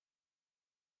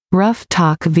Rough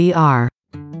Talk VR.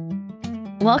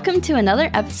 Welcome to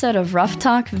another episode of Rough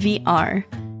Talk VR,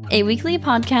 a weekly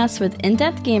podcast with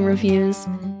in-depth game reviews,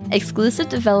 exclusive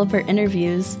developer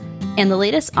interviews, and the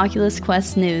latest Oculus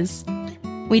Quest news.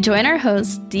 We join our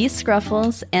hosts D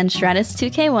Scruffles and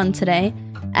Stratus2K1 today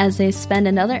as they spend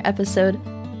another episode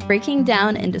breaking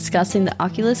down and discussing the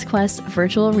Oculus Quest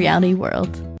virtual reality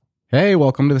world. Hey,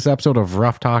 welcome to this episode of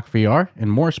Rough Talk VR,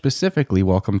 and more specifically,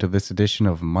 welcome to this edition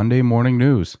of Monday Morning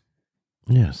News.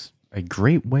 Yes. A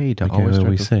great way to Like always I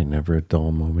always say, never a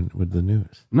dull moment with the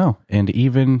news. No, and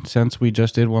even since we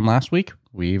just did one last week,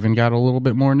 we even got a little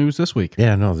bit more news this week.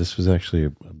 Yeah, no, this was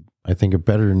actually, I think, a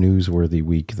better newsworthy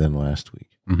week than last week.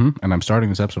 Mm-hmm. And I'm starting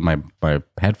this episode, my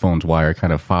headphones wire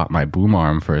kind of fought my boom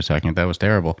arm for a second. That was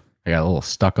terrible. I got a little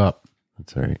stuck up.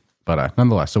 That's all right. But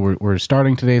nonetheless, so we're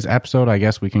starting today's episode. I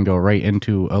guess we can go right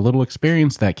into a little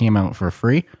experience that came out for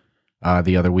free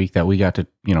the other week that we got to,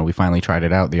 we finally tried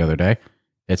it out the other day.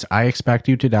 It's I Expect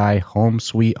You to Die Home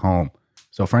Sweet Home.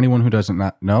 So for anyone who doesn't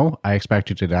not know, I Expect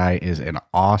You to Die is an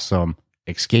awesome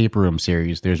escape room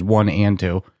series. There's 1 and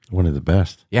 2. One of the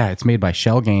best. Yeah, it's made by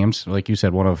Shell Games. Like you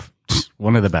said, one of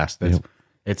the best.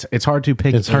 It's hard to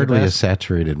pick. It's hardly a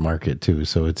saturated market too,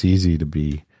 so it's easy to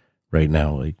be right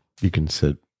now. Like you can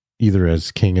sit either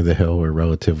as king of the hill or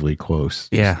relatively close.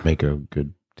 Yeah. Make a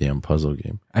good damn puzzle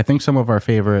game. I think some of our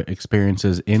favorite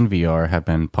experiences in VR have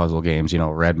been puzzle games.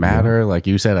 Red Matter, like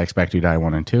you said, I Expect You to Die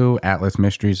 1 and 2. Atlas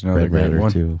Mysteries, another Red great Matter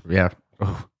one. too. Yeah.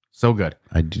 Oh, so good.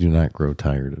 I do not grow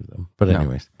tired of them. But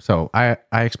anyways. So I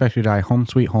Expect You to Die Home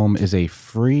Sweet Home is a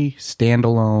free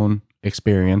standalone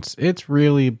experience. It's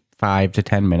really 5 to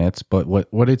 10 minutes, but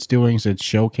what it's doing is it's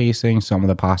showcasing some of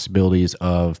the possibilities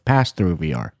of pass-through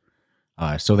VR.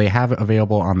 So they have it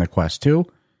available on the Quest 2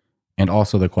 and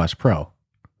also the Quest Pro.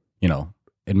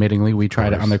 Admittingly, we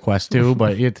tried it on the Quest 2,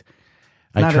 but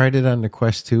I tried it on the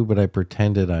Quest 2, but I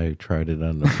pretended I tried it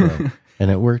on the Pro, and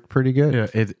it worked pretty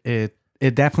good. Yeah,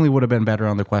 it definitely would have been better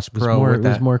on the Quest Pro. It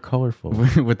was more colorful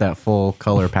with that full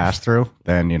color pass through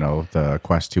than the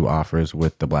Quest 2 offers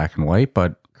with the black and white.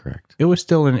 But correct, it was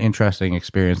still an interesting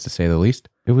experience to say the least.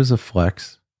 It was a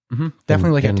flex,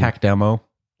 definitely a tech demo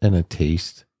and a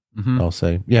taste. I'll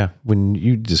say, yeah. When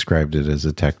you described it as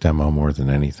a tech demo more than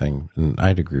anything, and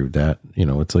I'd agree with that.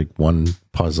 It's like one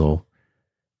puzzle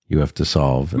you have to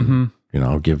solve, and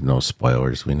I'll give no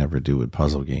spoilers. We never do with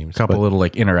puzzle games. A couple little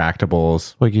like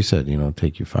interactables, like you said.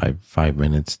 Take you 5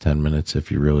 minutes, 10 minutes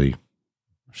if you're really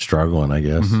struggling, I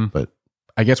guess. But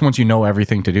I guess once you know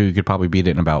everything to do, you could probably beat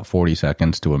it in about 40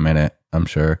 seconds to a minute. I'm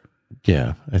sure.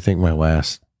 Yeah, I think my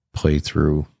last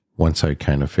playthrough, once I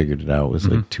kind of figured it out, was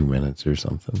like 2 minutes or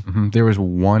something. There was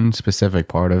one specific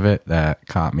part of it that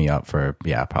caught me up for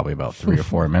probably about 3 or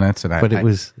 4 minutes, and it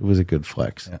was a good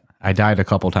flex. Yeah, I died a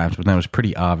couple times, but then it was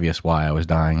pretty obvious why I was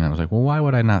dying, and I was like, well, why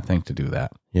would I not think to do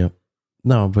that? Yep.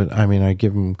 No, but I mean, I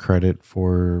give them credit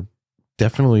for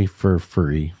definitely for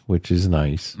free, which is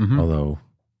nice. Although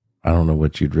I don't know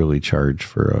what you'd really charge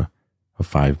for a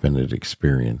 5-minute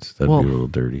experience. That'd be a little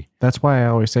dirty. That's why I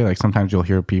always say, like, sometimes you'll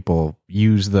hear people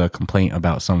use the complaint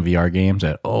about some VR games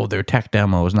that, they're tech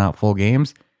demos, not full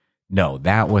games. No,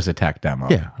 that was a tech demo.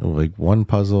 Yeah, like one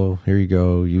puzzle, here you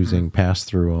go, using pass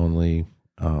through only.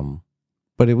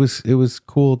 But it was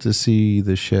cool to see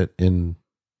the shit in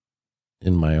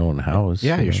my own house.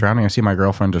 Yeah, you're surrounding. I see my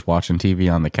girlfriend just watching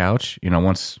TV on the couch.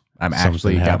 Once I'm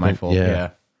actually got my full. Yeah.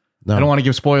 No, I don't want to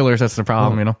give spoilers. That's the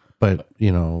problem. But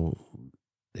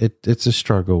it's a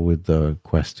struggle with the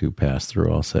Quest 2 pass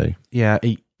through, I'll say. Yeah,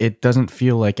 it doesn't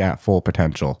feel like at full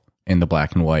potential in the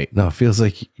black and white. No, it feels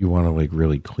like you want to like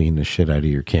really clean the shit out of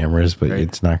your cameras, but right.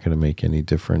 It's not going to make any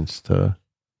difference to.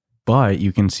 But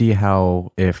you can see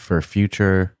how if for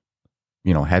future,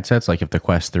 headsets, like if the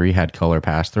Quest 3 had color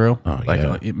pass through,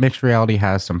 mixed reality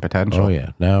has some potential. Oh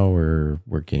yeah, now we're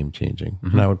game changing,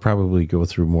 and I would probably go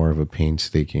through more of a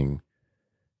painstaking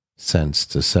sense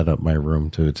to set up my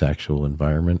room to its actual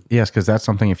environment. Yes, because that's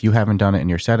something, if you haven't done it in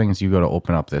your settings, you go to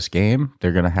open up this game,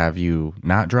 they're going to have you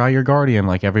not draw your Guardian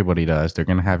like everybody does. They're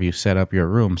going to have you set up your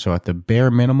room. So at the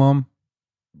bare minimum,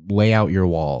 lay out your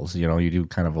walls. You do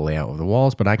kind of a layout of the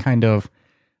walls, but I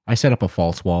set up a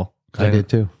false wall. I did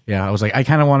too. Yeah, I was like, I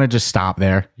kind of want to just stop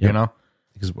there,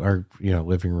 because our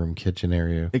living room kitchen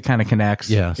area, it kind of connects.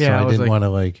 Yeah, so I didn't want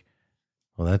to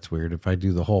well, that's weird. If I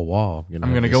do the whole wall,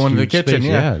 I'm going to go into the kitchen. Space.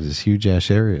 Yeah, this huge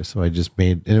ass area. So I just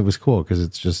made, and it was cool because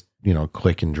it's just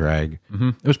click and drag.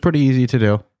 It was pretty easy to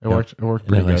do. It worked. It worked.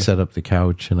 And then good. I set up the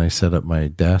couch and I set up my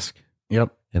desk.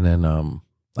 Yep. And then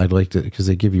I'd like to, because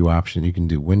they give you option. You can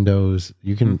do windows.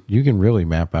 You can really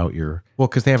map out your. Well,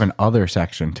 because they have an other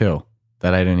section too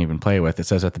that I didn't even play with. It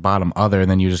says at the bottom other, and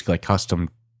then you just like custom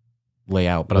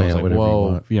layout, but I was like,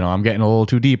 whoa, I'm getting a little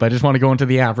too deep. I just want to go into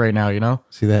the app right now,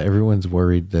 See that? Everyone's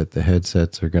worried that the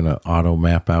headsets are going to auto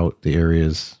map out the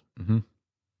areas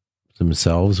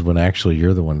themselves when actually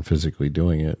you're the one physically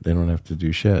doing it. They don't have to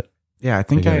do shit. Yeah, I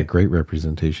think they got a great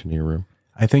representation in your room.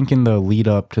 I think in the lead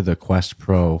up to the Quest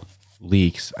Pro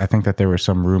leaks, I think that there were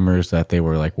some rumors that they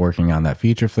were like working on that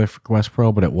feature for the Quest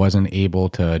Pro, but it wasn't able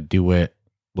to do it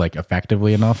like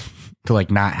effectively enough to like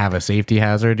not have a safety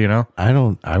hazard,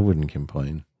 I wouldn't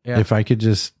complain. Yeah. If I could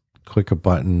just click a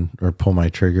button or pull my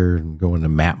trigger and go into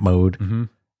map mode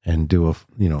and do a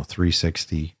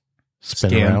 360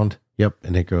 spin around. Yep.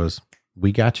 And it goes,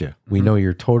 we got you. We know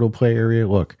your total play area.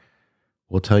 Look,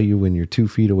 we'll tell you when you're 2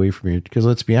 feet away from your, because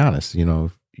let's be honest, your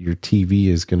TV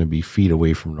is going to be feet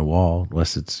away from the wall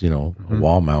unless it's, a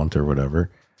wall mount or whatever.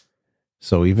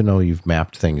 So even though you've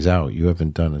mapped things out, you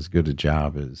haven't done as good a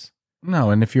job as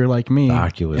and if you're like me, the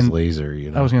Oculus laser,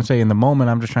 I was going to say in the moment,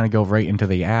 I'm just trying to go right into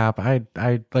the app. I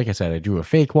like I said, I drew a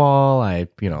fake wall. I,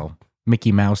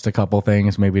 Mickey Moused a couple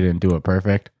things. Maybe didn't do it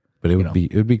perfect, but it would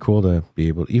be cool to be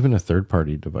able, even a third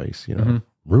party device,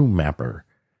 room mapper,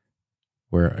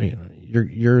 where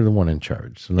you're the one in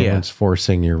charge. So no one's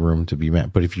forcing your room to be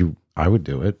mapped. But I would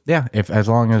do it. Yeah, as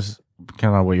long as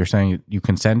kind of what you're saying, you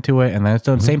consent to it, and then it's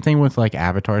done. Same thing with like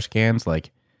avatar scans. Like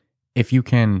if you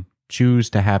can choose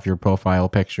to have your profile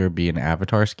picture be an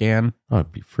avatar scan, it'd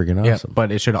be friggin' awesome. Yeah,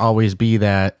 but it should always be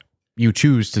that you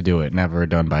choose to do it, never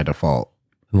done by default.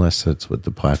 Unless that's what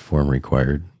the platform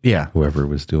required. Yeah, whoever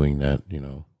was doing that,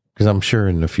 because I'm sure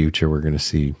in the future we're going to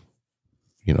see,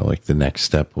 like the next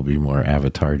step will be more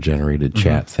avatar generated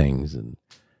chat things, and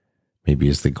maybe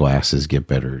as the glasses get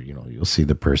better, you'll see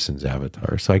the person's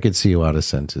avatar. So I could see a lot of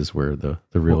senses where the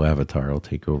real avatar will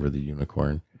take over the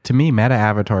unicorn. To me, meta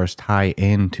avatars tie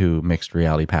into mixed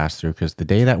reality pass-through, because the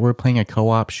day that we're playing a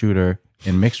co-op shooter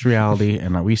in mixed reality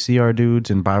and we see our dudes,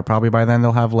 and probably by then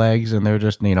they'll have legs and they're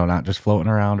just, not just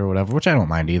floating around or whatever, which I don't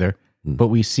mind either. But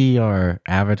we see our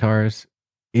avatars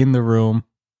in the room,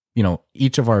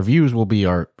 each of our views will be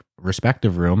our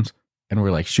respective rooms, and we're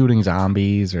like shooting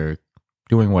zombies or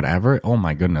doing whatever. Oh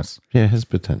my goodness. Yeah, it has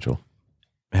potential.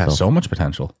 It has so much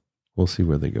potential. We'll see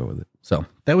where they go with it. So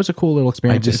that was a cool little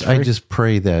experience. I just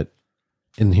pray that,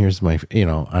 and here's my,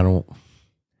 I don't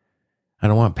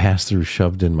want pass through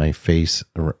shoved in my face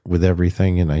with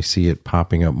everything, and I see it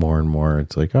popping up more and more.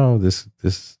 It's like, oh, this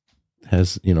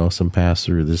has, some pass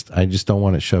through. This, I just don't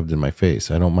want it shoved in my face.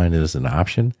 I don't mind it as an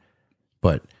option,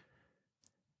 but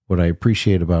what I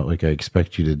appreciate about like I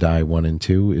Expect You to Die 1 and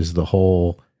 2 is the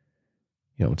whole,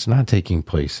 it's not taking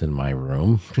place in my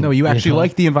room. No, you actually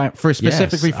like the environment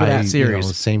specifically for that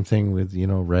series. Same thing with,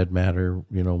 Red Matter,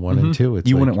 1 and 2. It's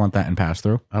you wouldn't want that in pass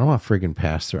through. I don't want friggin'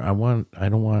 pass through. I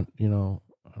don't want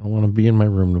to be in my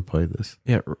room to play this.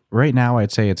 Yeah. Right now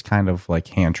I'd say it's kind of like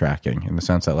hand tracking, in the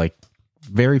sense that like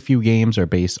very few games are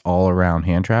based all around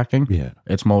hand tracking. Yeah.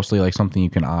 It's mostly like something you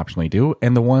can optionally do.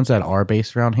 And the ones that are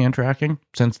based around hand tracking,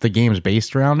 since the game's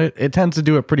based around it, it tends to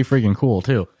do it pretty freaking cool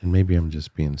too. And maybe I'm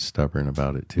just being stubborn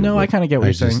about it too. No, I kind of get what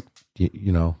you're saying.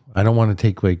 I don't want to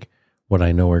take like what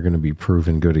I know are going to be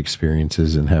proven good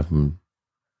experiences and have them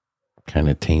kind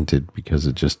of tainted because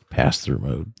of just pass through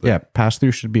mode. But yeah. Pass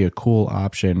through should be a cool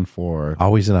option for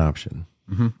always an option.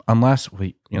 Unless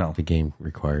the game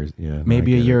requires,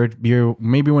 maybe a year,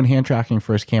 maybe when hand tracking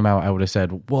first came out, I would have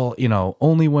said, well,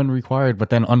 only when required, but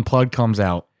then Unplugged comes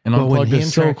out, and Unplugged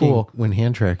is so cool. When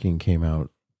hand tracking came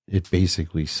out, it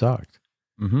basically sucked.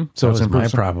 So it's my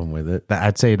problem with it.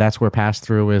 I'd say that's where pass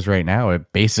through is right now.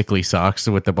 It basically sucks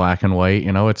with the black and white.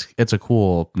 It's a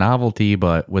cool novelty,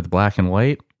 but with black and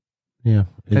white, I'll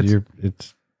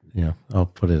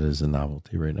put it as a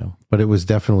novelty right now. But it was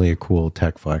definitely a cool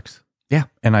tech flex. Yeah,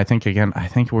 and I think I'm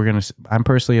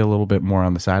personally a little bit more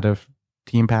on the side of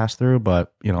team pass through,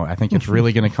 but I think it's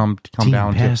really going to come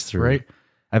down to right.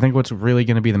 I think what's really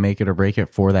going to be the make it or break it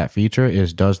for that feature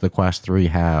is, does the Quest 3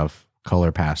 have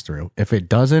color pass through? If it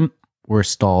doesn't, we're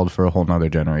stalled for a whole nother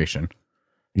generation.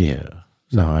 Yeah,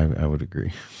 no, I would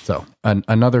agree. So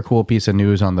another cool piece of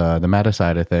news on the Meta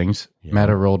side of things,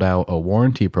 Meta rolled out a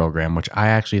warranty program, which I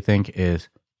actually think is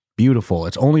beautiful.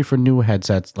 It's only for new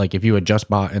headsets. Like if you had just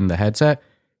bought in the headset,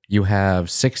 you have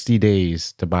 60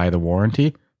 days to buy the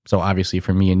warranty. So obviously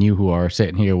for me and you who are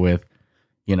sitting here with,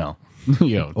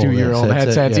 2-year-old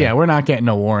headsets, we're not getting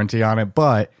no warranty on it,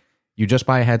 but you just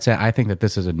buy a headset. I think that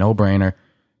this is a no-brainer.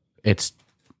 It's,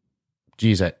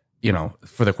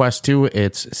 for the Quest 2,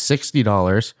 it's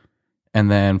 $60. And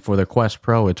then for the Quest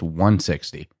Pro, it's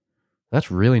 $160.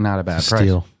 That's really not a bad price.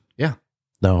 Steal. Yeah.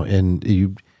 No, and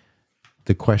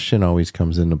the question always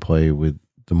comes into play with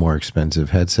the more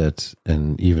expensive headsets,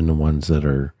 and even the ones that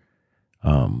are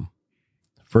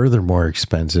Further more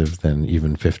expensive than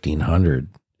even $1,500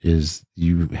 is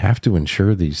you have to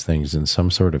insure these things in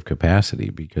some sort of capacity,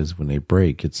 because when they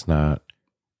break, it's not.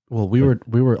 Well, we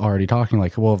were already talking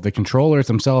like, well, if the controllers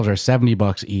themselves are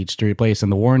 $70 each to replace,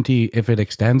 and the warranty, if it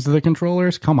extends to the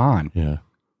controllers, come on. Yeah.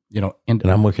 You know, and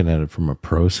I'm looking at it from a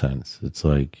pro sense. It's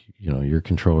like, you know, your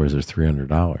controllers are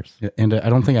 $300. And I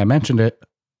don't think I mentioned it.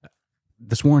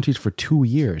 This warranty is for 2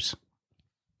 years.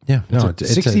 Yeah. No, it's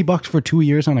 $60 for 2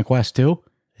 years on a Quest 2.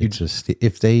 It's just,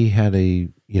 if they had a,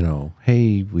 you know,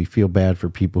 hey, we feel bad for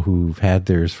people who've had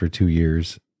theirs for 2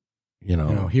 years, you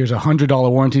know, here's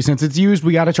 $100 warranty. Since it's used,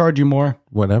 we got to charge you more.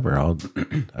 Whatever.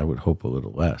 I would hope a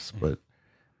little less, but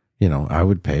you know, I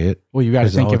would pay it. Well, you got to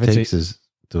think all if it takes is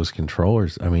those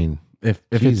controllers. I mean, if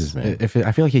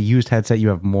I feel like a used headset, you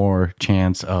have more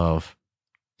chance of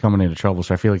coming into trouble.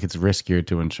 So I feel like it's riskier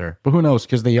to insure. But who knows?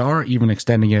 Because they are even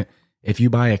extending it if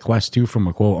you buy a Quest 2 from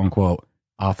a quote unquote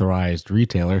authorized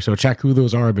retailer. So check who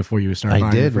those are before you start buying.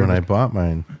 I did when I bought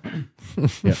mine.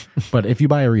 Yeah. But if you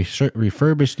buy a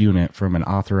refurbished unit from an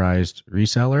authorized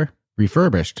reseller,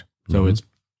 refurbished, so it's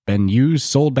been used,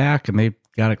 sold back, and they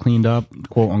got it cleaned up,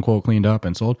 quote unquote cleaned up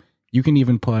and sold, you can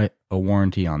even put a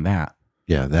warranty on that.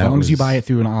 Yeah, as long as you buy it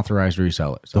through an authorized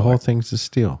reseller. So the whole thing's a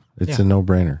steal. It's a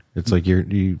no-brainer. It's like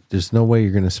there's no way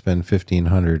you're going to spend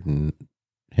 $1,500 and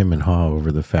him and haw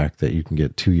over the fact that you can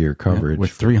get 2-year coverage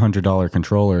with $300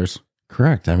 controllers.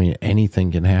 Correct. I mean, anything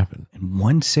can happen. And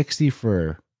 $160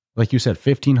 for, like you said,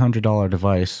 $1,500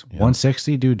 device. Yeah.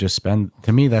 $160, dude. Just spend.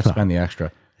 To me, that's spend the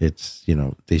extra. It's, you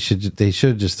know, they should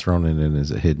have just thrown it in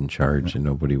as a hidden charge, and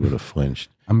nobody would have flinched.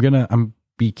 I'm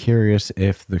be curious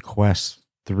if the Quest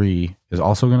 3 is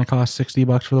also going to cost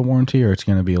 $60 for the warranty, or it's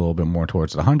going to be a little bit more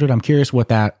towards the $100. I'm curious what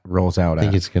that rolls out at. I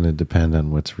think it's going to depend on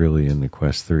what's really in the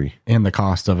Quest 3 and the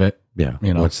cost of it. Yeah,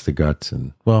 you know, what's the guts,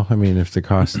 and well, I mean, if the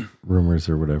cost rumors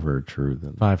or whatever are true,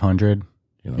 then $500.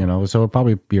 You know, so it'll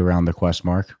probably be around the Quest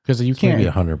mark, because you can't.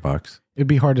 Maybe $100. It'd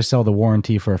be hard to sell the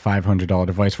warranty for a $500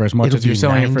 device for as much as you're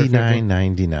selling it for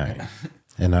 $99.99,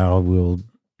 and I will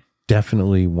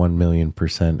definitely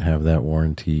 1,000,000% have that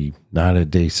warranty. Not at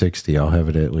day 60. I'll have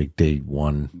it at like day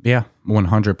 1. Yeah,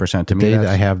 100%. To me,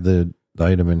 I have the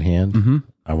item in hand.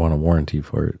 I want a warranty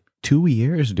for it. 2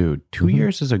 years, dude. 2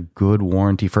 years is a good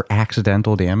warranty for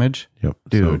accidental damage. Yep,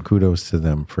 dude. So kudos to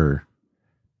them for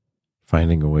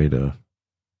finding a way to.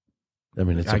 I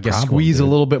mean, it's I guess squeeze a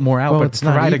little bit more out, but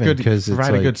provide a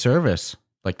good service.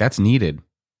 Like, that's needed.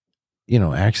 You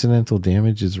know, accidental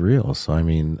damage is real. So I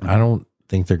mean, I don't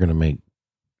think they're going to make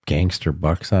gangster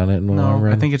bucks on it in the long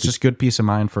run. I think it's just good peace of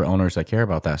mind for owners that care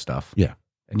about that stuff. Yeah.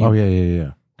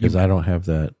 Yeah. Because I don't have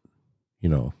that. You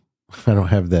know, I don't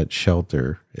have that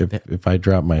shelter. If I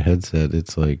drop my headset,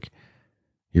 it's like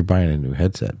you're buying a new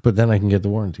headset, but then I can get the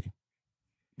warranty.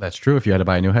 That's true. If you had to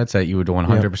buy a new headset, you would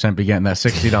 100% be getting that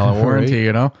 $60 warranty, right?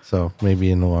 You know? So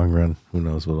maybe in the long run, who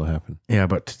knows what will happen. Yeah,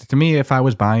 but to me, if I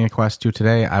was buying a Quest 2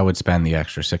 today, I would spend the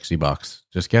extra $60.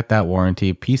 Just get that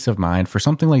warranty, peace of mind for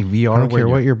something like VR. I don't care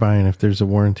what you're buying. If there's a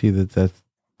warranty that's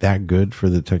that good for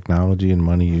the technology and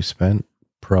money you spent,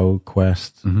 Pro,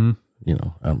 Quest, you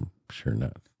know, I'm sure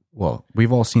not. Well,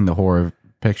 we've all seen the horror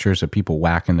pictures of people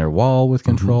whacking their wall with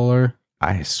controller.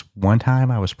 One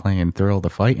time I was playing Thrill the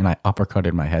Fight and I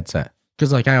uppercutted my headset,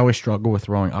 because like I always struggle with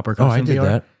throwing uppercuts. Oh, I did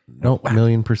that. No,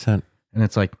 1,000,000%. And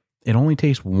it's like, it only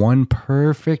takes one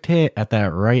perfect hit at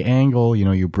that right angle. You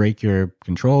know, you break your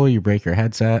controller, you break your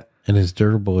headset. And as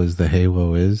durable as the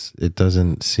Halo is, it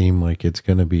doesn't seem like it's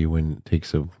going to be when it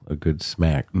takes a good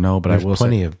smack. No, but there's I will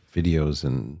plenty of videos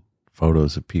and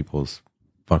photos of people's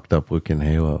fucked up looking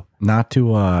Halo. Not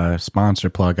to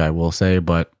sponsor plug, I will say,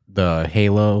 but the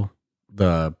Halo,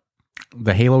 the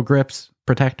Halo grips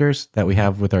protectors that we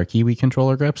have with our Kiwi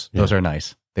controller grips, those are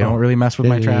nice. They don't really mess with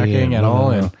my tracking at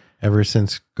all. And ever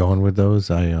since going with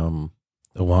those, I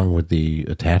along with the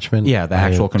attachment, the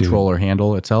actual controller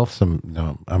handle itself. I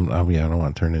don't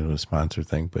want to turn it into a sponsor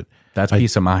thing, but that's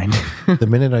peace of mind. The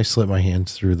minute I slip my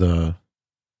hands through the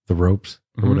ropes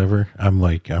or whatever, I'm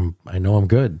like, I know I'm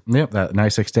good. Yep, that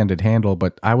nice extended handle.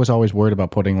 But I was always worried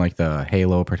about putting like the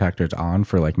Halo protectors on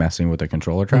for like messing with the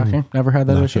controller tracking. Never had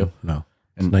that issue. No,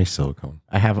 it's nice silicone.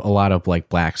 I have a lot of like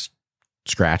black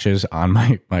scratches on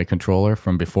my controller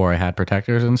from before I had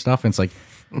protectors and stuff. And it's like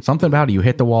something about it. You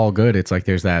hit the wall good. It's like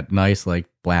there's that nice like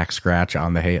black scratch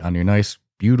on on your nice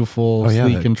beautiful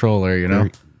sleek controller. You know,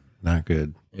 not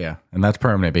good. Yeah, and that's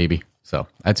permanent, baby. So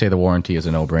I'd say the warranty is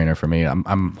a no-brainer for me.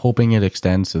 I'm hoping it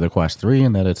extends to the Quest 3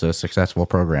 and that it's a successful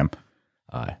program.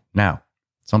 Now,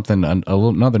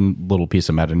 another little piece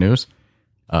of meta news.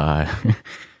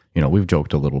 You know, we've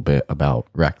joked a little bit about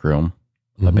Rec Room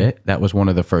a bit. That was one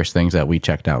of the first things that we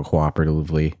checked out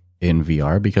cooperatively in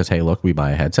VR because, hey, look, we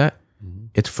buy a headset.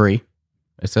 It's free.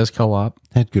 It says co-op.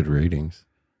 Had good ratings.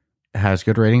 It has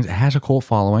good ratings. It has a cult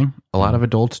following. A lot of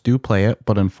adults do play it,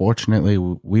 but unfortunately,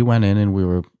 we went in and we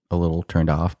were a little turned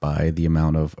off by the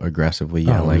amount of aggressively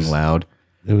yelling loud.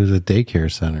 It was a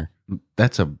daycare center.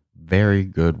 That's a very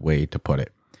good way to put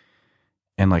it.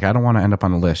 And like, I don't want to end up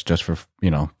on a list just for,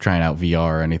 trying out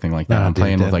VR or anything like that. No, I'm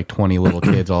playing with like 20 little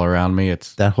kids all around me.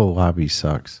 It's that whole lobby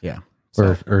sucks. Yeah.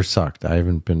 Or sucked. I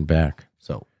haven't been back.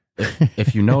 So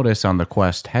if you notice on the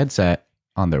Quest headset,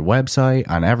 on their website,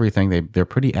 on everything, they're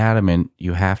pretty adamant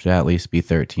you have to at least be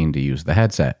 13 to use the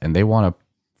headset. And they want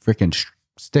to freaking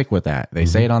stick with that. They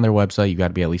say it on their website, you got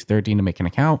to be at least 13 to make an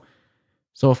account.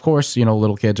 So of course,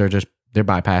 little kids are they're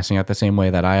bypassing it the same way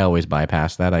that I always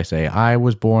bypass that. I say, I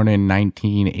was born in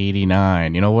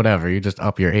 1989, whatever. You just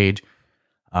up your age.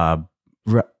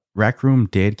 Rec Room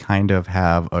did kind of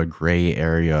have a gray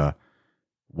area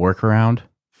workaround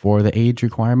for the age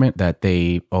requirement that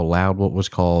they allowed what was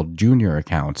called junior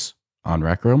accounts on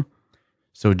Rec Room.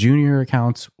 So junior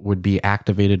accounts would be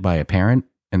activated by a parent,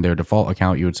 and their default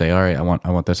account, you would say, all right, I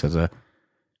want this as a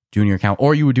junior account,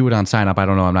 or you would do it on sign up. I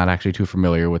don't know. I'm not actually too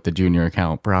familiar with the junior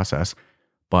account process,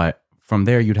 but from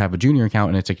there you'd have a junior account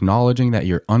and it's acknowledging that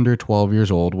you're under 12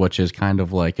 years old, which is kind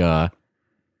of like,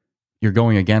 you're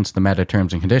going against the meta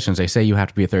terms and conditions. They say you have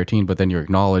to be 13, but then you're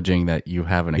acknowledging that you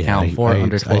have an account for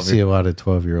under 12. I see a lot of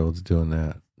 12-year-olds doing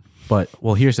that. But,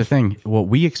 well, here's the thing. What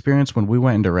we experienced when we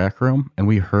went into Rec Room and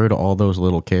we heard all those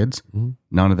little kids,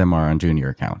 none of them are on junior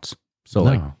accounts.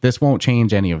 So, this won't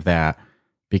change any of that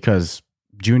because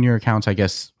junior accounts, I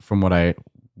guess, from what I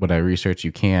researched,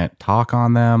 you can't talk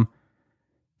on them.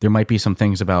 There might be some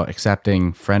things about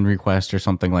accepting friend requests or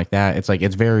something like that. It's like,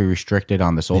 it's very restricted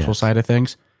on the social side of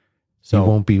things. So you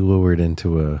won't be lured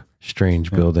into a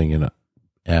strange building and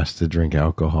asked to drink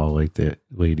alcohol like that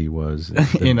lady was.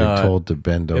 And they're told to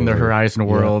bend over. In the Horizon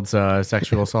Worlds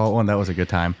sexual assault one, that was a good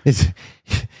time.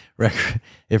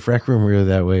 If Rec Room were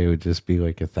that way, it would just be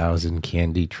like 1,000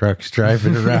 candy trucks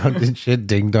driving around and shit,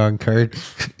 ding dong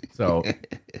carts. So,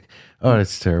 oh,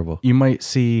 it's terrible. You might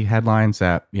see headlines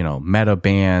that Meta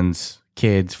bans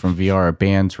kids from VR,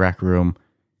 bans Rec Room.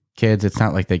 Kids, it's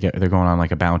not like they're going on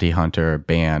like a bounty hunter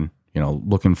ban.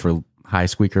 Looking for high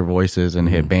squeaker voices and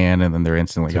hit ban, and then they're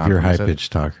instantly gone. If you're a high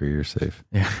pitched talker, you're safe.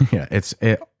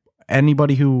 Yeah.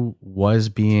 Anybody who was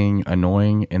being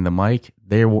annoying in the mic,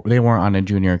 they weren't on a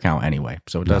junior account anyway,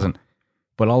 so it doesn't.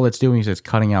 But all it's doing is it's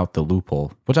cutting out the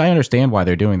loophole, which I understand why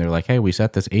they're doing. They're like, hey, we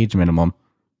set this age minimum,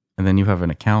 and then you have an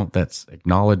account that's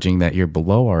acknowledging that you're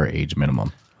below our age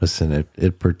minimum. Listen,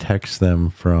 it protects them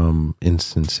from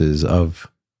instances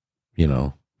of,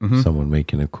 someone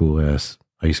making a cool ass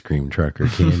ice cream truck or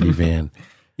candy van.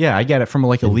 Yeah, I get it from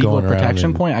like a legal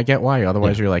protection point. I get why.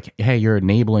 Otherwise, you're like, hey, you're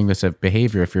enabling this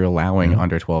behavior. If you're allowing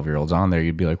under 12-year-olds on there,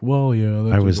 you'd be like, well,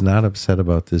 yeah. I was not upset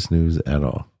about this news at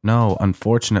all. No,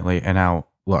 unfortunately. And now,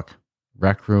 look,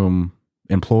 Rec Room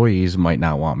employees might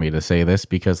not want me to say this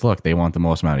because, look, they want the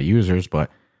most amount of users,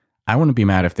 but I wouldn't be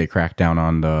mad if they crack down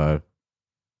on the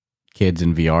kids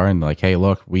in VR and like, hey,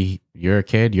 look, you're a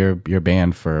kid, you're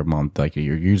banned for a month. Like,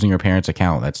 you're using your parents'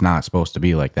 account. That's not supposed to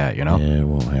be like that, Yeah, it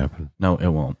won't happen. No, it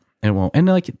won't. It won't. And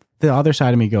like the other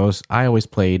side of me goes, I always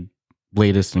played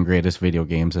latest and greatest video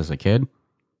games as a kid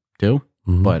too,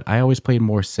 but I always played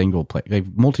more single player. Like,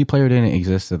 multiplayer didn't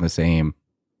exist in the same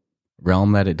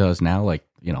realm that it does now. Like,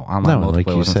 online multiplayer like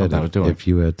you wasn't said, something I was doing. If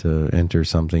you had to enter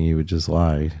something, you would just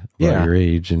lie about your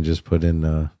age and just put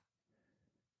in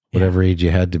whatever age you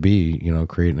had to be,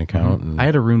 create an account. And I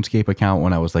had a RuneScape account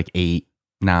when I was like 8,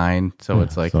 9. So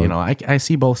it's like, I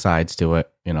see both sides to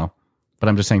it, but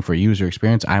I'm just saying for user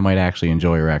experience, I might actually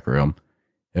enjoy Rec Room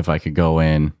if I could go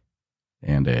in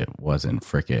and it wasn't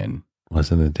freaking.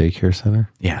 Wasn't a daycare center?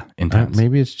 Yeah. Intense.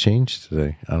 Maybe it's changed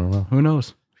today. I don't know. Who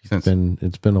knows?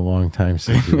 It's been a long time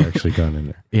since we've actually gone in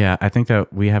there. Yeah. I think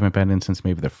that we haven't been in since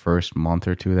maybe the first month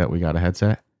or two that we got a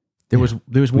headset. There was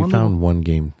one. We found one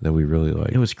game that we really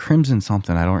liked. It was Crimson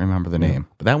something. I don't remember the name,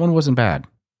 but that one wasn't bad.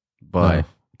 But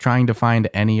trying to find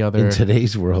any other in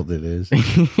today's world, it is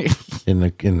in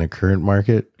the current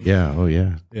market. Yeah. Oh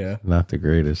yeah. Yeah. Not the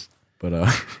greatest.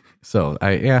 But so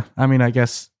I mean, I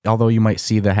guess although you might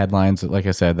see the headlines, like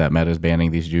I said, that Meta's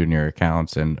banning these junior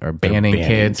accounts and are banning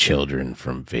kids, children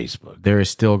from Facebook. There is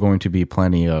still going to be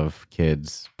plenty of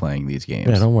kids playing these games.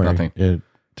 Yeah, don't worry.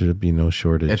 There'd be no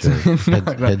shortage of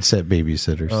headset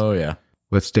babysitters. Oh, yeah.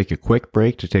 Let's take a quick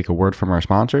break to take a word from our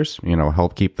sponsors,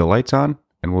 help keep the lights on,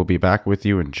 and we'll be back with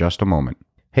you in just a moment.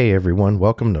 Hey, everyone.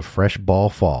 Welcome to Fresh Ball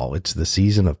Fall. It's the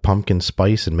season of pumpkin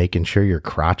spice and making sure your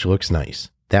crotch looks nice.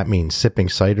 That means sipping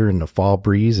cider in the fall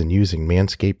breeze and using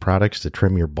Manscaped products to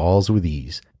trim your balls with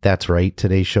ease. That's right,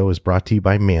 today's show is brought to you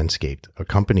by Manscaped, a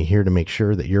company here to make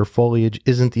sure that your foliage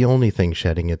isn't the only thing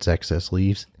shedding its excess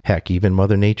leaves. Heck, even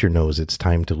Mother Nature knows it's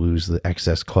time to lose the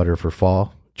excess clutter for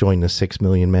fall. Join the 6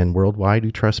 million men worldwide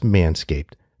who trust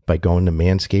Manscaped by going to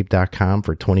manscaped.com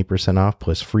for 20% off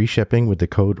plus free shipping with the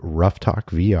code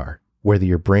RoughTalkVR. Whether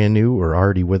you're brand new or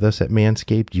already with us at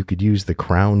Manscaped, you could use the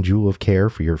crown jewel of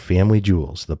care for your family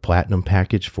jewels, the Platinum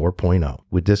Package 4.0.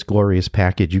 With this glorious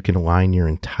package, you can align your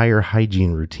entire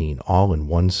hygiene routine all in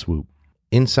one swoop.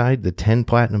 Inside the 10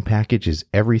 Platinum Package is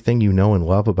everything you know and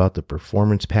love about the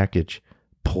Performance Package,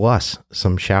 plus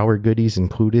some shower goodies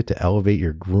included to elevate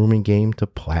your grooming game to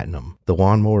platinum. The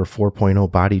Lawnmower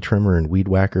 4.0 body trimmer and Weed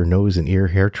Whacker nose and ear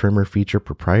hair trimmer feature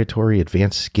proprietary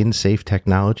advanced skin-safe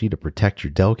technology to protect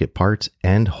your delicate parts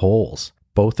and holes.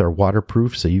 Both are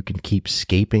waterproof so you can keep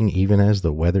scaping even as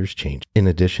the weather's change. In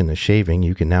addition to shaving,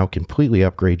 you can now completely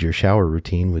upgrade your shower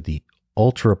routine with the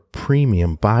Ultra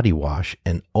Premium Body Wash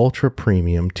and Ultra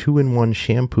Premium 2-in-1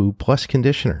 Shampoo plus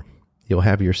Conditioner. You'll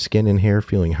have your skin and hair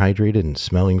feeling hydrated and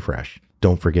smelling fresh.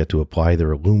 Don't forget to apply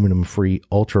their aluminum-free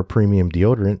Ultra Premium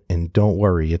deodorant, and don't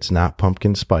worry, it's not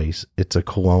pumpkin spice, it's a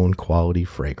cologne-quality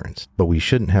fragrance. But we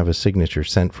shouldn't have a signature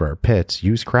scent for our pets.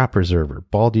 Use Crop Preserver,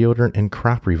 Ball Deodorant, and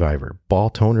Crop Reviver, Ball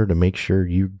Toner to make sure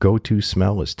your go-to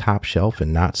smell is top shelf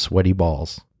and not sweaty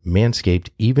balls. Manscaped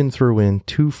even threw in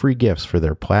 2 free gifts for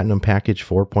their Platinum Package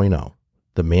 4.0,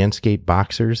 the Manscaped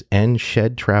Boxers and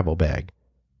Shed Travel Bag,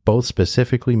 both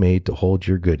specifically made to hold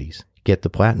your goodies. Get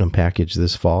the Platinum Package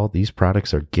this fall. These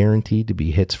products are guaranteed to be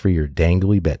hits for your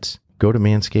dangly bits. Go to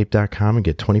manscaped.com and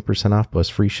get 20% off plus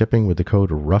free shipping with the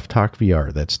code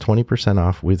RoughTalkVR. That's 20%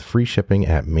 off with free shipping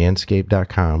at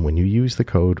manscaped.com when you use the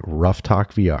code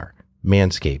RoughTalkVR.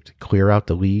 Manscaped, clear out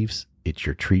the leaves. It's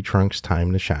your tree trunk's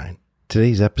time to shine.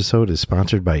 Today's episode is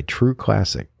sponsored by True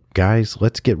Classic. Guys,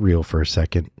 let's get real for a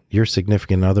second. Your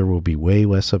significant other will be way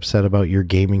less upset about your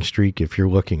gaming streak if you're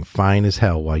looking fine as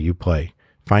hell while you play.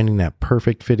 Finding that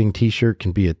perfect fitting t-shirt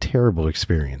can be a terrible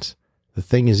experience. The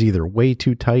thing is either way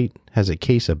too tight, has a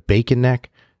case of bacon neck,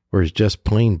 or is just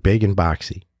plain big and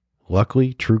boxy.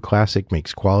 Luckily, True Classic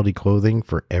makes quality clothing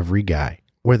for every guy.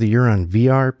 Whether you're on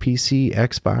VR, PC,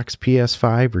 Xbox,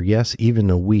 PS5, or yes, even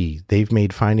the Wii, they've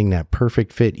made finding that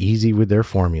perfect fit easy with their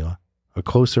formula. A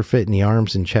closer fit in the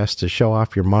arms and chest to show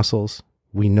off your muscles.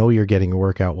 We know you're getting a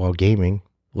workout while gaming.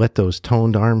 Let those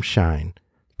toned arms shine.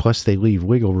 Plus, they leave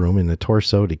wiggle room in the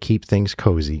torso to keep things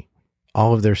cozy.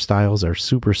 All of their styles are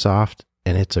super soft,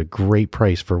 and it's a great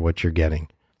price for what you're getting.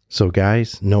 So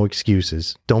guys, no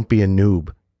excuses. Don't be a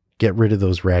noob. Get rid of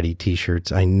those ratty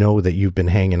t-shirts I know that you've been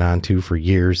hanging on to for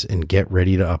years and get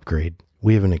ready to upgrade.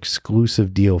 We have an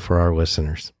exclusive deal for our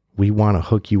listeners. We want to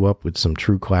hook you up with some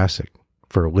True Classic.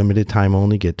 For a limited time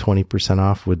only, get 20%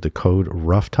 off with the code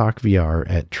RoughTalkVR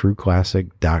at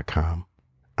TrueClassic.com.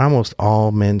 Almost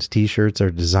all men's t-shirts are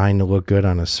designed to look good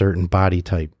on a certain body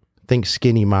type. Think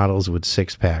skinny models with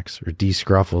six-packs or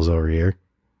D-Scruffles over here.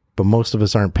 But most of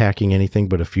us aren't packing anything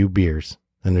but a few beers,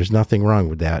 and there's nothing wrong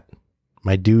with that.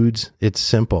 My dudes, it's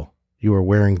simple. You are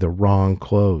wearing the wrong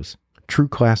clothes. True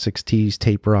Classics tees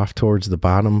taper off towards the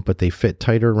bottom, but they fit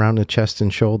tighter around the chest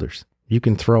and shoulders. You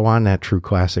can throw on that True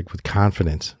Classic with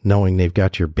confidence, knowing they've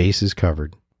got your bases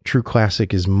covered. True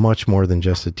Classic is much more than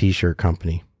just a t-shirt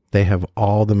company. They have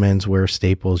all the menswear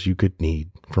staples you could need,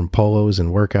 from polos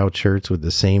and workout shirts with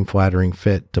the same flattering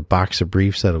fit to boxer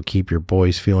briefs that'll keep your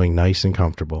boys feeling nice and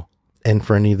comfortable. And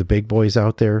for any of the big boys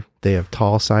out there, they have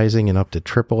tall sizing and up to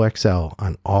XXL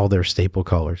on all their staple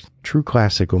colors. True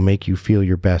Classic will make you feel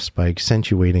your best by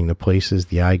accentuating the places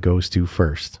the eye goes to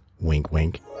first. Wink,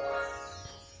 wink.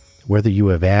 Whether you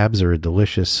have abs or a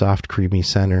delicious, soft, creamy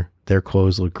center, their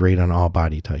clothes look great on all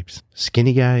body types.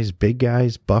 Skinny guys, big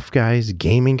guys, buff guys,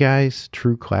 gaming guys,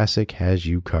 True Classic has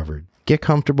you covered. Get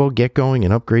comfortable, get going,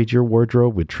 and upgrade your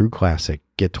wardrobe with True Classic.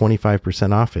 Get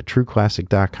 25% off at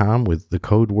TrueClassic.com with the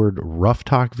code word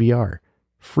RoughTalkVR.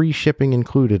 Free shipping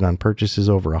included on purchases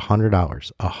over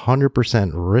 $100.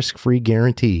 100% risk-free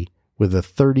guarantee with a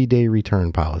 30-day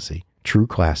return policy. True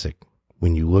Classic.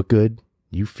 When you look good,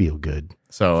 you feel good.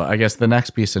 So I guess the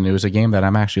next piece of news, a game that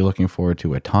I'm actually looking forward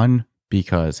to a ton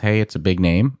because, hey, it's a big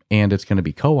name and it's going to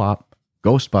be co-op,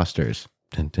 Ghostbusters.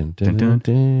 Dun, dun, dun, dun,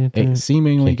 dun, dun. It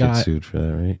seemingly Can't got get sued for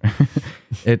that, right?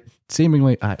 It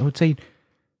seemingly, I would say,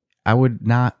 I would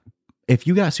not, if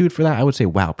you got sued for that, I would say,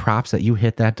 wow, props that you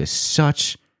hit that to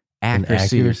such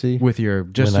accuracy with your,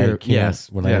 just when your,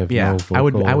 I have no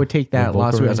vocal, I would take that no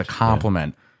lawsuit as a range?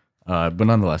 compliment. But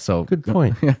nonetheless, so Good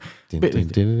point.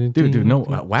 Dude, no,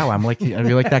 wow, I'm like,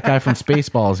 you're like that guy from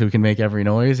Spaceballs who can make every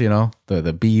noise, you know,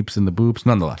 the beeps and the boops.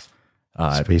 Nonetheless,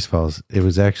 Spaceballs. It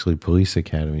was actually Police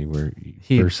Academy where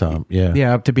you first saw him. Yeah.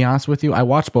 Yeah. To be honest with you, I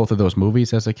watched both of those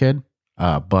movies as a kid,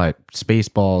 but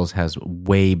Spaceballs has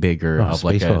way bigger of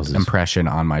like an impression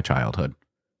on my childhood.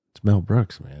 It's Mel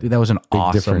Brooks, man. Dude, that was an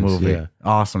awesome movie. Yeah.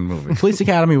 Awesome movie. Police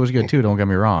Academy was good too. Don't get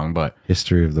me wrong, but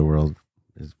History of the World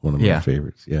is one of my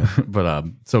favorites. Yeah. But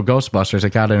so Ghostbusters,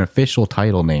 it got an official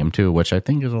title name too, which I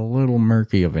think is a little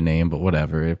murky of a name, but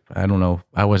whatever. I don't know.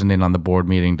 I wasn't in on the board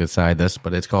meeting to decide this,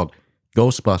 but it's called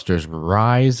Ghostbusters: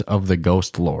 Rise of the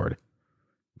Ghost Lord.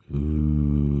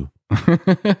 Ooh.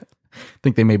 I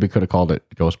think they maybe could have called it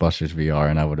Ghostbusters VR,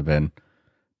 and I would have been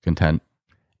content.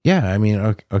 Yeah, I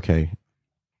mean, okay.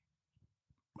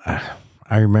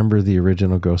 I remember the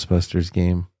original Ghostbusters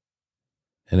game,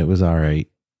 and it was all right.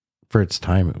 For its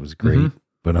time, it was great. Mm-hmm.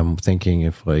 But I'm thinking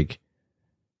if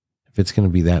it's going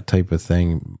to be that type of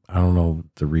thing, I don't know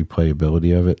the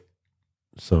replayability of it.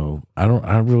 So I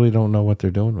really don't know what they're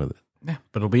doing with it. Yeah,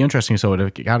 but it'll be interesting. So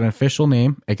it got an official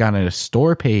name. It got a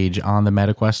store page on the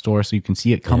MetaQuest store, so you can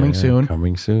see it coming soon.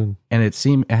 Coming soon. And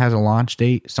it has a launch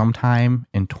date sometime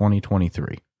in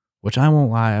 2023, which I won't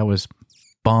lie, I was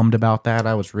bummed about that.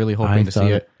 I was really hoping to see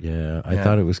it. Yeah, I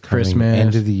thought it was coming Christmas.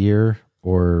 End of the year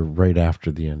or right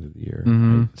after the end of the year.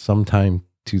 Mm-hmm. Sometime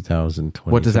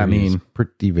 2020. What does that mean?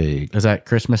 Pretty vague. Is that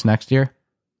Christmas next year?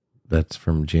 That's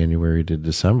from January to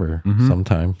December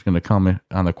sometime. It's going to come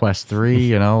on the Quest 3,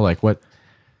 you know, like what,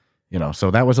 you know,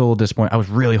 so that was a little disappointing. I was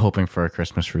really hoping for a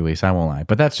Christmas release, I won't lie.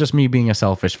 But that's just me being a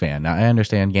selfish fan. Now, I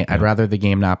understand. I'd rather the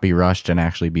game not be rushed and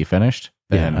actually be finished.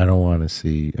 Yeah, I don't want to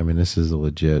see. I mean, this is a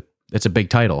legit. It's a big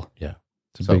title. Yeah,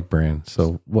 it's a big brand.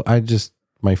 So,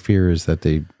 my fear is that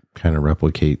they kind of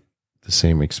replicate the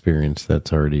same experience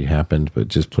that's already happened, but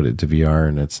just put it to VR,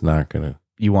 and it's not going to.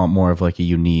 You want more of like a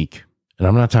unique. And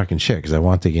I'm not talking shit because I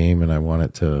want the game and I want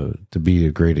it to be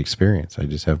a great experience. I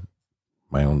just have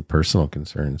my own personal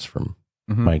concerns from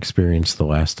my experience the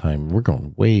last time. We're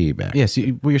going way back. Yeah, so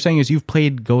what you're saying is you've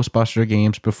played Ghostbuster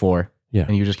games before. Yeah.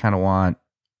 And you just kind of want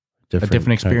a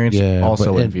different experience in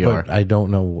VR. But I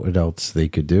don't know what else they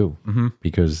could do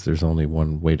because there's only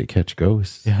one way to catch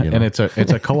ghosts. Yeah, you know? And it's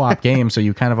a co-op game, so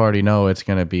you kind of already know it's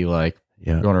going to be like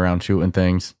going around shooting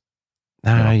things.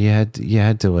 Nah, you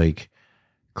had to like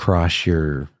cross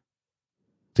to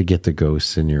get the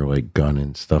ghosts in your like gun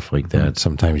and stuff like that.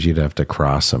 Sometimes you'd have to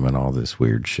cross them and all this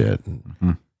weird shit.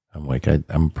 And I'm like,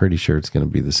 I'm pretty sure it's going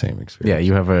to be the same experience. Yeah,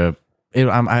 you have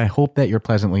I hope that you're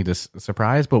pleasantly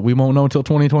surprised, but we won't know until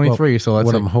 2023. So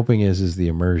I'm hoping is the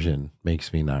immersion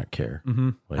makes me not care.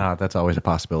 Like, that's always a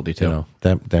possibility too. You know,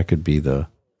 that could be the.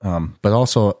 But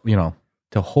also, you know,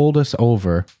 to hold us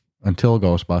over until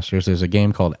Ghostbusters, there's a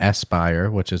game called Espire,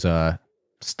 which is a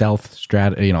stealth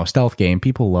game.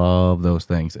 People love those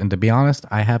things, and to be honest,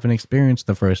 I haven't experienced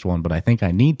the first one, but I think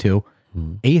I need to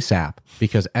ASAP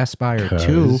because Espire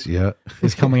 2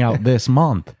 is coming out this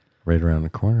month, right around the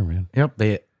corner, man. Yep.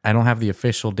 I don't have the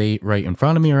official date right in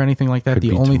front of me or anything like that.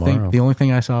 The only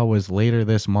thing I saw was later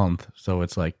this month, so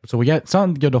it's like, so we got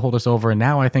something good to hold us over, and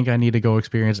now I think I need to go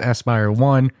experience Espire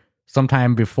 1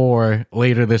 sometime before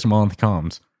later this month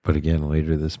comes. But again,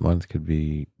 later this month could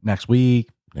be next week,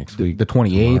 the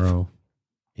 28th, tomorrow,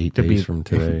 8 days from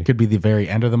today. Could be the very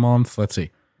end of the month. Let's see,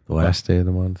 the last day of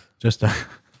the month.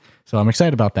 So I'm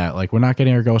excited about that. Like, we're not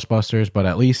getting our Ghostbusters, but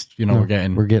at least we're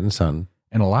getting some.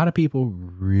 And a lot of people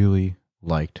really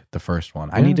liked the first one.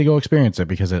 I need to go experience it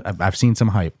because I've seen some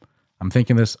hype. I'm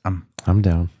thinking this. I'm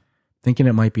down. Thinking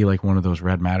it might be like one of those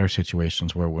Red Matter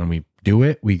situations where when we do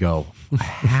it, we go,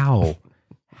 how?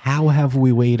 How have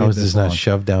we waited this this long? Not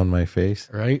shoved down my face?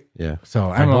 Right? Yeah. So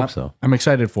I hope so. I'm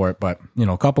excited for it, but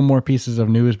a couple more pieces of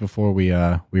news before we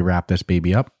wrap this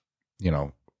baby up.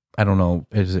 I don't know.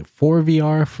 Is it for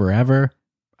VR forever?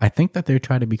 I think that they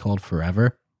try to be called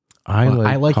forever.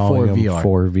 I like calling them VR.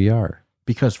 For VR.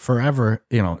 Because forever,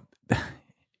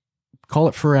 call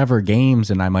it forever games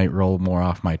and I might roll more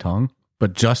off my tongue,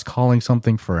 but just calling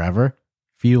something forever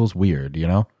feels weird,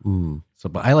 So,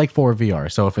 but I like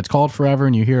 4VR. So if it's called forever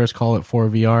and you hear us call it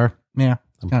 4VR, yeah,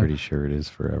 I'm pretty sure it is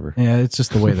forever. Yeah, it's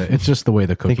just the way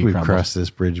the cookie. I think we've crumbles. crossed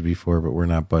this bridge before, but we're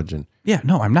not budging. Yeah,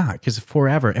 no, I'm not, because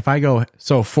forever. If I go,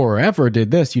 so forever did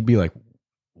this, you'd be like,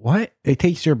 what? It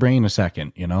takes your brain a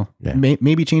second, Yeah.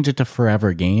 Maybe change it to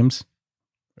Forever Games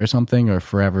or something, or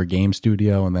Forever Game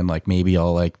Studio, and then like maybe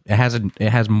I'll like it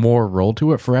has more roll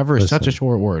to it. Forever is such a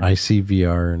short word. I see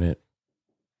VR in it.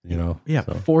 Yeah,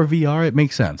 so. For VR, it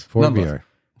makes sense. For VR.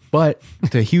 But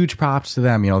the huge props to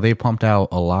them, they pumped out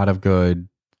a lot of good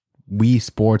Wii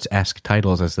Sports-esque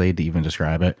titles, as they'd even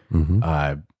describe it.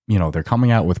 They're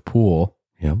coming out with Pool.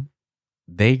 Yep.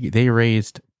 They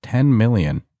raised $10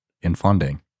 million in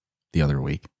funding the other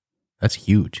week. That's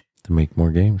huge. To make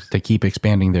more games. To keep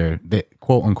expanding their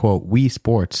quote unquote Wii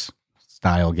Sports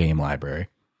style game library.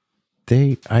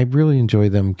 I really enjoy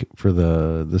them for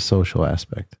the social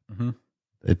aspect.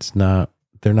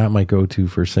 They're not my go-to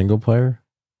for single player,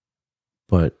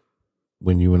 but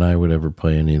when you and I would ever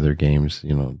play any of their games,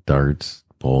 darts,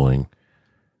 bowling,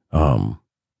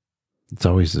 it's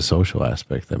always the social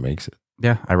aspect that makes it.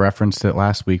 Yeah, I referenced it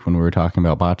last week when we were talking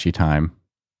about Bocce Time,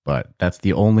 but that's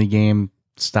the only game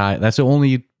style. That's the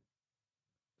only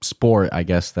sport, I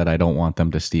guess, that I don't want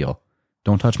them to steal.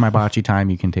 Don't touch my Bocce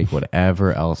Time. You can take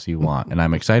whatever else you want. And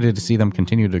I'm excited to see them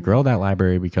continue to grow that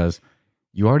library because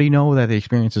you already know that the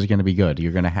experience is going to be good.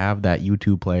 You're going to have that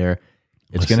YouTube player.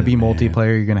 It's going to be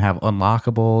multiplayer. You're going to have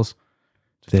unlockables.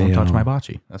 Just don't touch my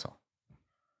Bocce. That's all.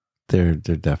 They're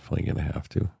definitely going to have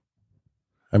to.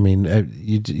 I mean,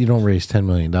 you don't raise $10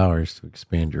 million to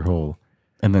expand your whole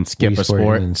and then skip a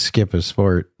sport and skip a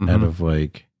sport out of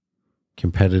like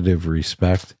competitive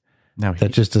respect. Now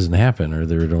that just doesn't happen, or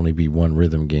there would only be one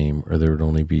rhythm game, or there would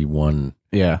only be one,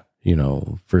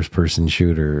 first person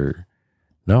shooter.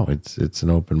 No, it's an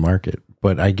open market.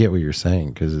 But I get what you're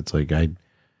saying because it's like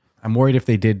I'm worried if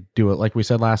they did do it like we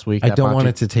said last week. I don't want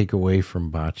it to take away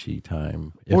from Bocce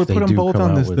Time. Or put them both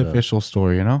on the official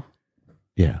store,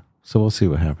 Yeah. So we'll see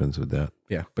what happens with that.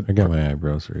 Yeah, but I got my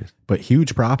eyebrows raised. But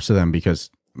huge props to them because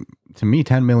to me,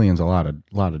 10 million's a lot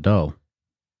of dough.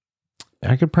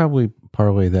 I could probably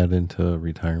parlay that into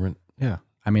retirement. Yeah,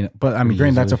 granted,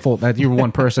 that's you're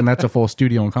one person. That's a full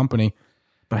studio and company.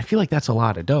 But I feel like that's a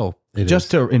lot of dough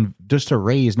just to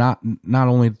raise not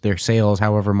only their sales,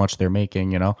 however much they're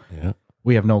making. Yeah.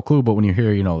 We have no clue, but when you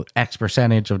hear X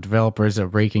percentage of developers are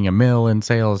breaking $1 million in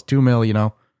sales, $2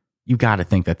 million, you got to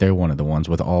think that they're one of the ones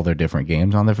with all their different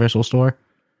games on the official store.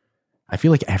 I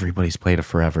feel like everybody's played a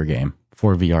forever game,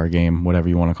 for VR game, whatever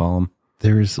you want to call them.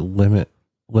 There's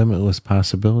limitless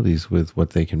possibilities with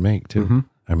what they can make too.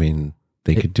 I mean,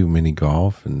 they could do mini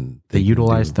golf, and they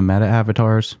utilize the meta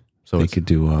avatars. So they could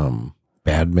do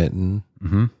badminton.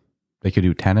 They could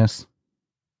do tennis,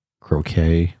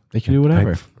 croquet. They could do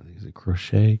whatever. Is it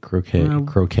croquet?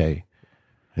 Croquet.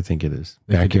 I think it is.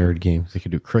 Backyard games. They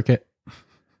could do cricket.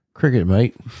 Cricket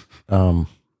might.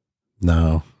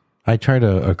 No. I tried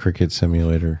a cricket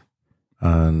simulator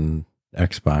on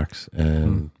Xbox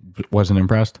and wasn't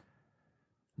impressed.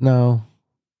 No.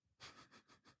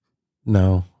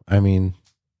 I mean,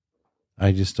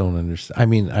 I just don't understand. I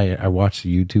mean, I watched a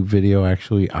YouTube video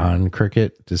actually on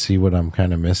cricket to see what I'm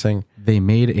kind of missing. They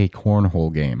made a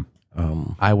cornhole game.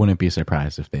 I wouldn't be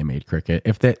surprised if they made cricket.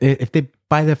 If they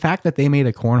by the fact that they made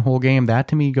a cornhole game, that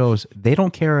to me goes, they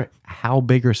don't care how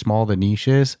big or small the niche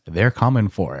is. They're coming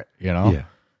for it. Yeah.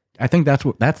 I think that's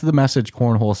the message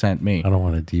cornhole sent me. I don't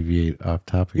want to deviate off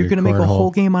topic. You're going to make a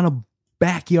whole game on a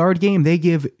backyard game. They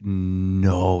give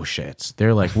no shits.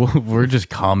 They're like, we're just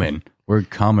coming. We're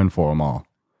coming for them all.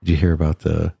 Did you hear about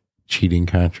the cheating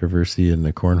controversy in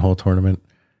the cornhole tournament?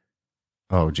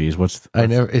 Oh, geez. I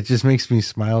never. It just makes me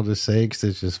smile to say because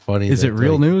it's just funny. Is it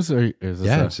real news or is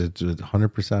this it's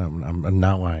 100%. I'm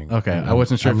not lying. Okay, I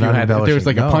wasn't sure if there was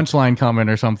like a punchline coming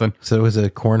or something. So it was a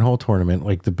cornhole tournament,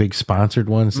 like the big sponsored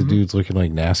ones. The dudes looking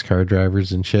like NASCAR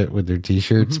drivers and shit with their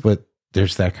T-shirts, but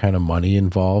there's that kind of money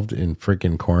involved in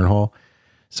freaking cornhole.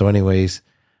 So, anyways,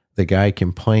 the guy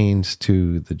complains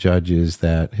to the judges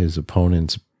that his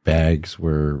opponent's bags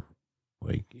were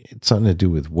like it's something to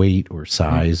do with weight or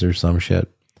size or some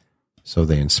shit. So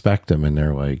they inspect him and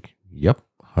they're like, yep,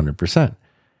 100%.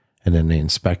 And then they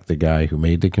inspect the guy who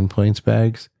made the complaints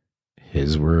bags.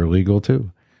 His were illegal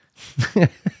too.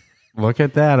 Look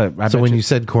at that. So when you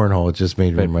said cornhole, it just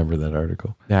made me remember that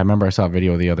article. Yeah, I remember I saw a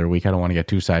video the other week. I don't want to get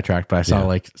too sidetracked, but I saw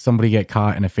like somebody get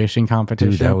caught in a fishing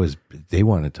competition. Dude, they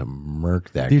wanted to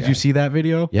murk that guy. Did you see that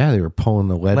video? Yeah, they were pulling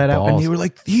the lead balls out, and they were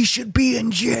like, he should be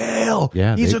in jail.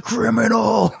 Yeah, he's a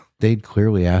criminal. They'd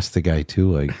clearly asked the guy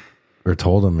too, like, or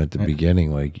told him at the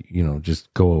beginning, like,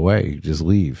 just go away, just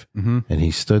leave. And he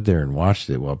stood there and watched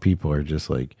it while people are just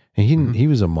like, and he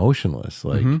was emotionless.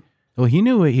 Like, well, he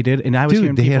knew what he did. And I was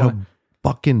they had a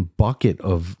fucking bucket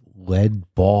of lead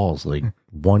balls, like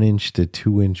 1 inch to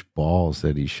 2 inch balls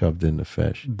that he shoved in the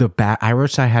fish. I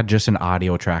wish I had just an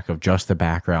audio track of just the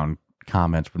background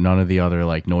comments, but none of the other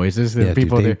like noises. Yeah,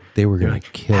 people they were gonna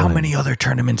like, kill how him. many other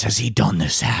tournaments has he done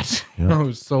this at? Yeah. I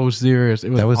was so serious.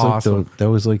 It was awesome. That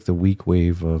was like the weak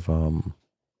wave of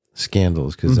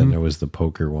scandals, because then there was the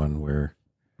poker one where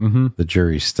The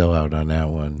jury's still out on that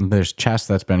one. There's chess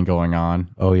that's been going on.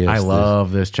 Oh, yes. I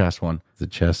love this chess one. The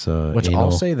chess, which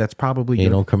I'll say that's probably good.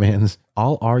 Anal commands.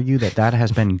 I'll argue that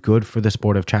has been good for the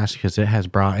sport of chess because it has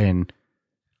brought in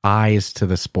eyes to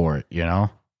the sport, you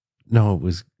know? No, it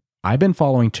was... I've been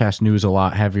following chess news a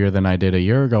lot heavier than I did a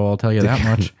year ago, I'll tell you that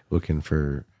much. Looking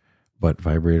for butt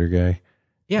vibrator guy.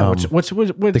 Yeah, what's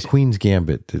the Queen's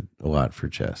Gambit did a lot for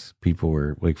chess. People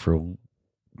were like, for a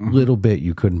little bit,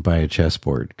 you couldn't buy a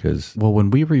chessboard because... Well,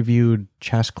 when we reviewed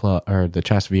Chess Club, or the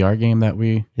Chess VR game that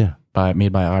we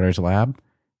made by Otter's Lab,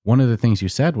 one of the things you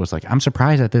said was like, I'm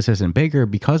surprised that this isn't bigger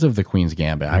because of the Queen's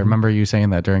Gambit. I remember you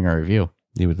saying that during our review.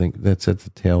 You would think that's at the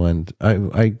tail end.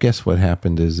 I guess what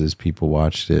happened is people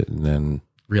watched it and then...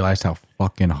 realized how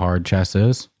fucking hard chess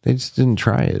is. They just didn't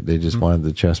try it. They just wanted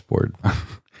the chessboard.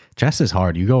 Chess is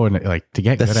hard. You go in like to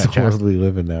get That's good at chess. totally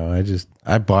living now.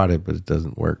 I bought it, but it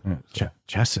doesn't work. Yeah,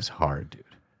 chess is hard, dude.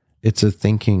 It's a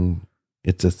thinking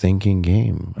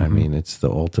game. I mean, it's the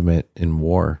ultimate in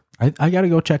war. I got to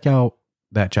go check out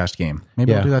that chess game.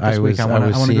 Maybe I'll do that this week. I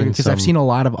want to go because I've seen a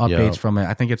lot of updates from it.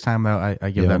 I think it's time that I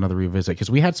give that another revisit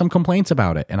because we had some complaints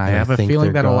about it, and I have a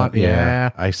feeling that a lot.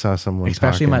 Yeah, I saw someone,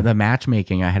 especially the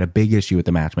matchmaking. I had a big issue with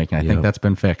the matchmaking. I think that's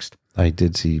been fixed. I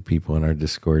did see people in our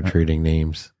Discord trading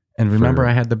names. And remember,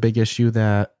 I had the big issue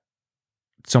that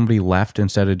somebody left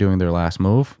instead of doing their last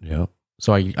move. Yep.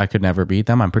 So I could never beat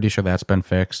them. I'm pretty sure that's been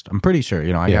fixed. I'm pretty sure.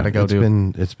 You know, I got to go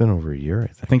It's been over a year,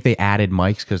 I think. they added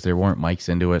mics because there weren't mics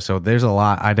into it. So there's a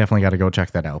lot. I definitely got to go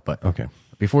check that out. But okay.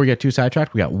 Before we get too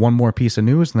sidetracked, we got one more piece of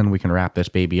news, and then we can wrap this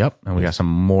baby up. And we got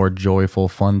some more joyful,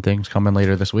 fun things coming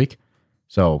later this week.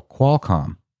 So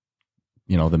Qualcomm,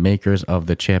 you know, the makers of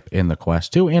the chip in the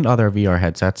Quest 2 and other VR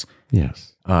headsets.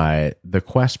 Yes. The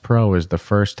Quest Pro is the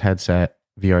first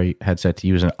VR headset to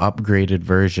use an upgraded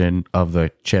version of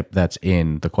the chip that's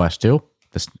in the Quest 2,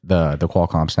 the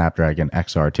Qualcomm Snapdragon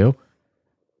XR2.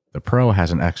 The Pro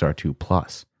has an XR2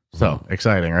 Plus. So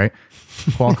exciting, right?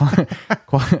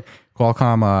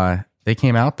 Qualcomm, they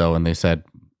came out though and they said,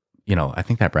 you know, I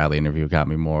think that Bradley interview got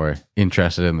me more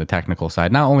interested in the technical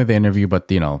side. Not only the interview, but,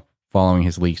 you know, following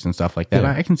his leaks and stuff like that.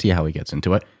 Yeah. I can see how he gets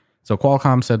into it. So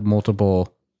Qualcomm said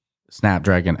multiple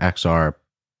Snapdragon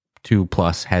XR2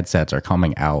 Plus headsets are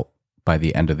coming out by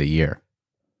the end of the year.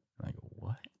 Like,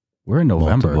 what? We're in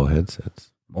November. Multiple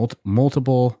headsets.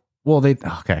 Multiple. Well,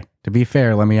 okay. To be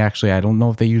fair, I don't know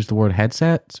if they use the word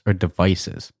headsets or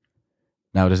devices.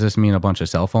 Now, does this mean a bunch of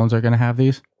cell phones are going to have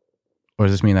these? Or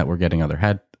does this mean that we're getting other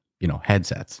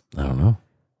headsets? I don't know.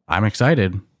 I'm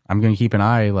excited. I'm going to keep an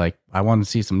eye. Like, I want to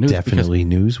see some news. Definitely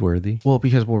newsworthy. Well,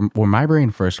 because where my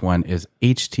brain first went is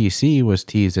HTC was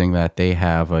teasing that they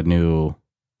have a new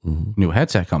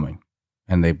headset coming.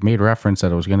 And they made reference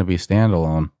that it was going to be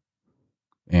standalone.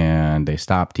 And they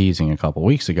stopped teasing a couple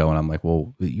weeks ago. And I'm like,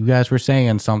 well, you guys were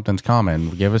saying something's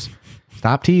coming.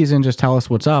 Stop teasing. Just tell us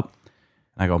what's up.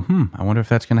 And I go, I wonder if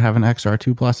that's going to have an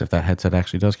XR2 Plus if that headset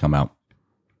actually does come out.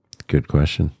 Good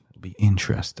question. Be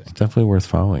interesting. It's definitely worth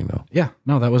following though. Yeah,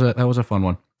 no, that was a fun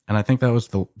one. And I think that was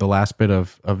the last bit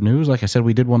of news. Like I said,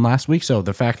 we did one last week. So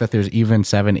the fact that there's even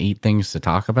 7-8 things to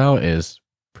talk about is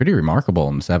pretty remarkable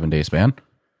in a 7-day span.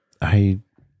 I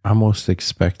almost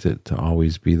expect it to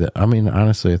always be I mean,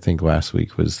 honestly, I think last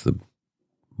week was the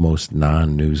most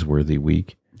non-newsworthy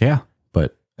week. Yeah.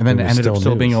 And then it ended up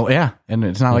still being, and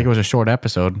it's not like it was a short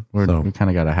episode. We kind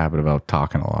of got a habit about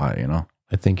talking a lot, you know?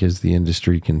 I think as the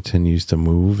industry continues to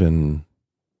move and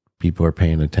people are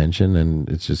paying attention, and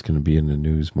it's just going to be in the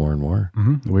news more and more.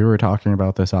 Mm-hmm. We were talking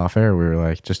about this off air. We were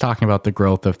like, just talking about the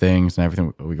growth of things and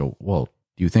everything. We go, well,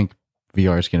 do you think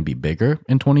VR is going to be bigger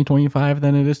in 2025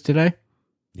 than it is today?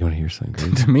 You want to hear something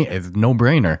great? To me, it's no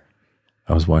brainer.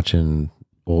 I was watching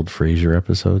old Frasier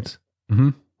episodes.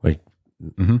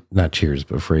 Not Cheers,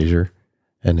 but Frasier.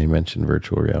 And they mentioned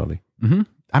virtual reality. Mm-hmm.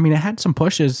 I mean, it had some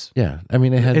pushes. Yeah. I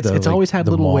mean, it had it's always had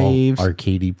little waves.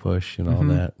 Arcadey push and all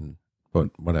that. But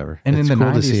whatever. And it's in the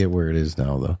cool 90s, to see it where it is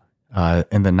now, though.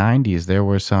 In the 90s, there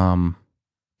were some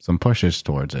pushes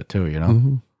towards it, too, you know?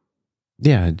 Mm-hmm.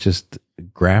 Yeah, just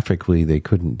graphically, they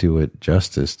couldn't do it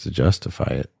justice to justify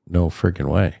it. No freaking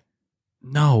way.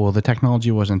 No, well, the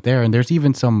technology wasn't there. And there's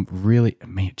even some really,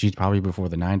 probably before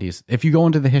the 90s. If you go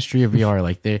into the history of VR,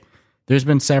 like there's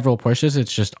been several pushes.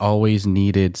 It's just always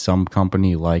needed some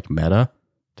company like Meta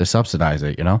to subsidize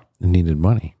it, you know? It needed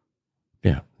money.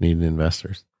 Yeah, needed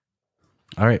investors.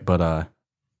 All right, but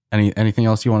anything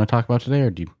else you want to talk about today,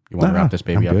 or do you want to wrap this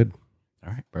baby up? Good.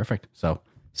 All right, perfect. So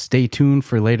stay tuned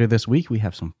for later this week. We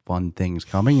have some fun things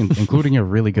coming, including a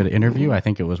really good interview. I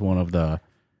think it was one of the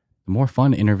more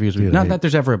fun interviews. Not that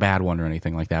there's ever a bad one or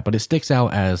anything like that, but it sticks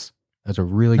out as That's a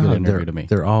really good interview to me.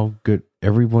 They're all good.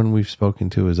 Everyone we've spoken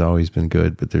to has always been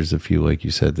good, but there's a few, like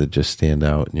you said, that just stand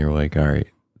out, and you're like, all right,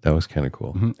 that was kind of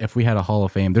cool. Mm-hmm. If we had a Hall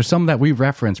of Fame, there's some that we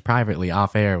reference privately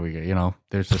off air.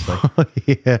 There's just like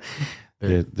yeah.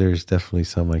 There's definitely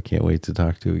some I can't wait to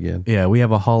talk to again. Yeah, we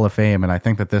have a Hall of Fame, and I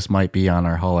think that this might be on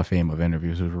our Hall of Fame of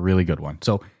interviews. It was a really good one.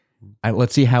 So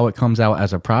let's see how it comes out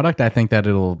as a product. I think that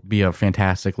it'll be a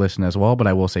fantastic listen as well, but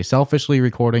I will say selfishly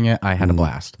recording it, I had a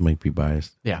blast. Might be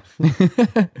biased. Yeah.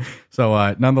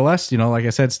 So nonetheless, like I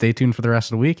said, stay tuned for the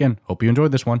rest of the week, and hope you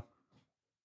enjoyed this one.